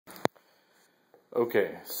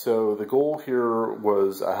Okay, so the goal here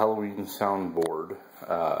was a Halloween soundboard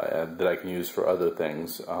that I can use for other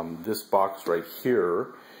things. This box right here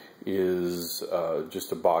is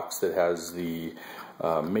just a box that has the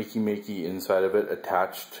Makey Makey inside of it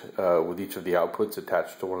attached with each of the outputs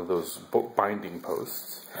attached to one of those binding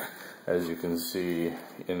posts, as you can see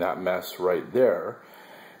in that mess right there.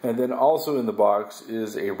 And then also in the box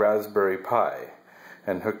is a Raspberry Pi,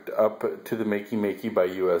 and hooked up to the Makey Makey by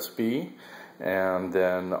USB. And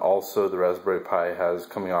then also the Raspberry Pi has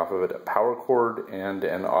coming off of it a power cord and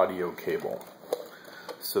an audio cable.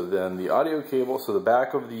 So then the audio cable, so the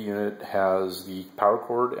back of the unit has the power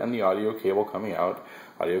cord and the audio cable coming out.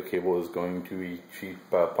 Audio cable is going to be cheap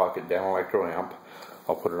pocket Dan Electro amp.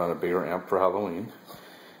 I'll put it on a bigger amp for Halloween.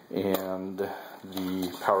 And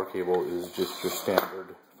the power cable is just your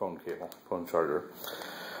standard phone cable, phone charger.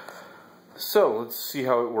 So let's see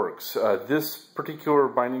how it works. This particular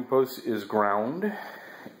binding post is ground,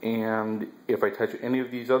 and if I touch any of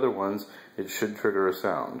these other ones, it should trigger a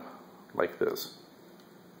sound like this.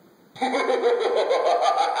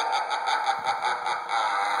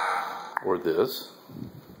 Or this.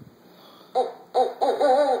 Or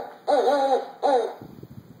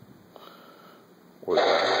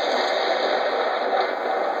that.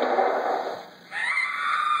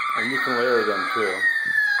 And you can layer them too.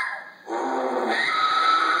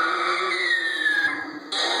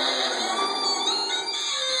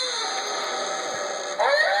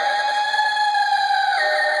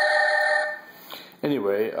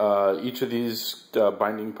 Anyway, each of these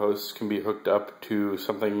binding posts can be hooked up to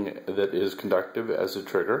something that is conductive as a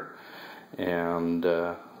trigger, and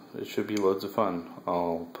it should be loads of fun.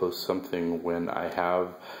 I'll post something when I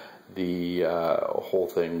have the whole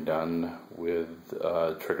thing done with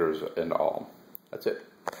triggers and all. That's it.